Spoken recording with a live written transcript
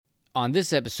On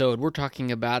this episode, we're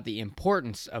talking about the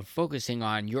importance of focusing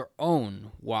on your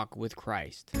own walk with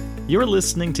Christ. You're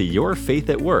listening to Your Faith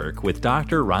at Work with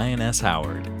Dr. Ryan S.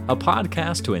 Howard, a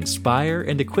podcast to inspire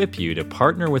and equip you to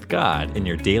partner with God in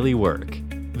your daily work.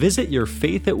 Visit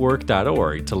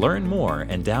yourfaithatwork.org to learn more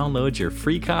and download your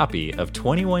free copy of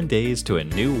 21 Days to a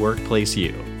New Workplace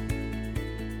You.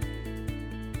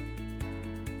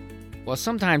 Well,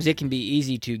 sometimes it can be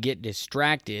easy to get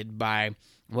distracted by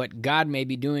what God may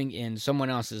be doing in someone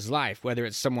else's life, whether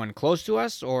it's someone close to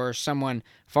us or someone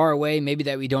far away, maybe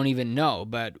that we don't even know,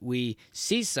 but we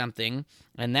see something,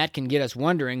 and that can get us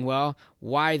wondering, well,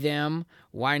 why them?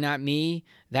 Why not me?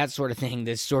 That sort of thing.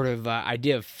 This sort of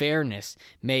idea of fairness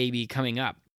may be coming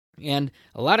up. And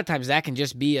a lot of times that can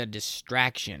just be a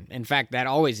distraction. In fact, that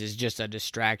always is just a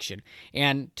distraction.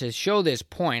 And to show this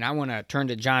point, I want to turn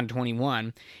to John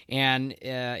 21. And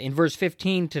in verse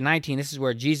 15 to 19, this is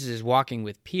where Jesus is walking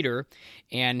with Peter.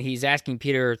 And he's asking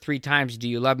Peter 3 times, do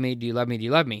you love me? Do you love me? Do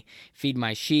you love me? Feed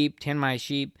my sheep, tend my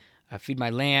sheep, feed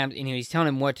my lambs. And he's telling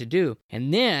him what to do.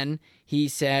 And then he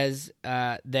says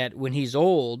that when he's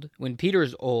old, when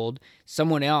Peter's old,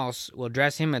 someone else will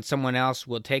dress him and someone else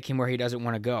will take him where he doesn't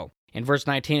want to go. In verse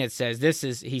 19 it says,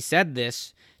 he said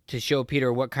this to show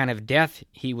Peter what kind of death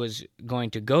he was going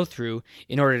to go through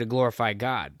in order to glorify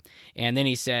God. And then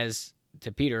he says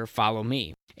to Peter, follow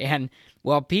me. And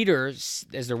while Peter,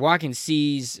 as they're walking,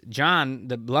 sees John,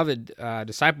 the beloved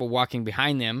disciple, walking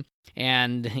behind them,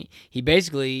 and he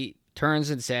basically turns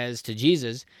and says to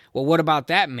Jesus, well, what about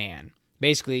that man?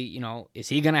 Basically, is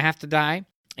he going to have to die?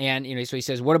 And, so he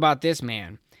says, what about this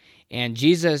man? And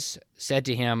Jesus said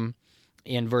to him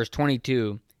in verse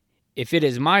 22, if it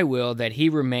is my will that he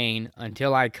remain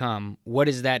until I come, what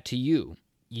is that to you?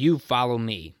 You follow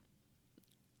me.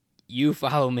 You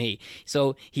follow me.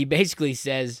 So he basically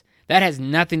says, that has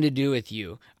nothing to do with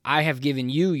you. I have given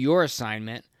you your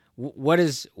assignment. What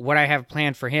I have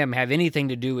planned for him have anything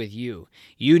to do with you?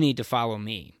 You need to follow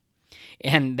me.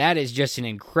 And that is just an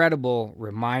incredible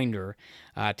reminder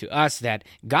to us that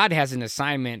God has an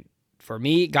assignment for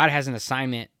me. God has an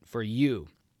assignment for you.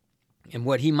 And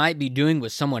what he might be doing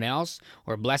with someone else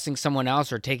or blessing someone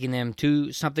else or taking them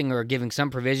to something or giving some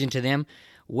provision to them,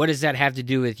 what does that have to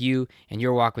do with you and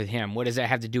your walk with him? What does that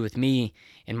have to do with me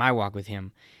and my walk with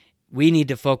him? We need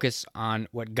to focus on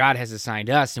what God has assigned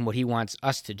us and what he wants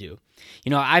us to do.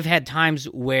 I've had times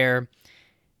where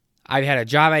I've had a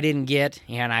job I didn't get,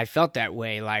 and I felt that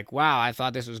way, like, wow, I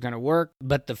thought this was going to work.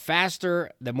 But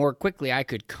the more quickly I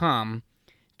could come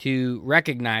to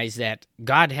recognize that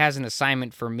God has an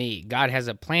assignment for me, God has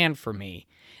a plan for me,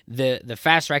 the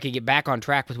faster I could get back on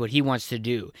track with what he wants to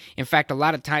do. In fact, a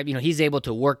lot of time, he's able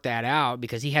to work that out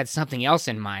because he had something else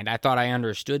in mind. I thought I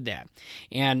understood that.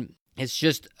 And it's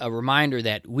just a reminder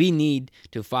that we need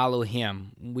to follow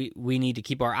him. We need to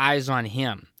keep our eyes on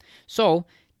him. So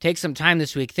take some time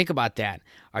this week. Think about that.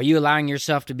 Are you allowing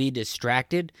yourself to be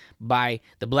distracted by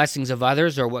the blessings of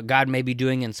others or what God may be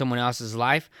doing in someone else's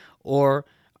life? Or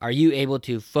are you able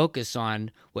to focus on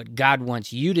what God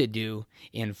wants you to do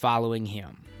in following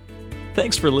him?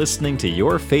 Thanks for listening to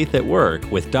Your Faith at Work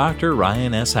with Dr.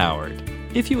 Ryan S. Howard.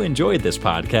 If you enjoyed this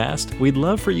podcast, we'd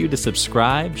love for you to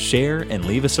subscribe, share, and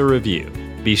leave us a review.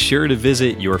 Be sure to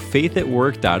visit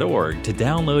yourfaithatwork.org to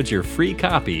download your free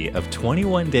copy of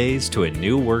 21 Days to a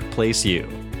New Workplace You.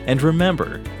 And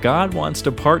remember, God wants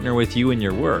to partner with you in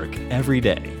your work every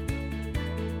day.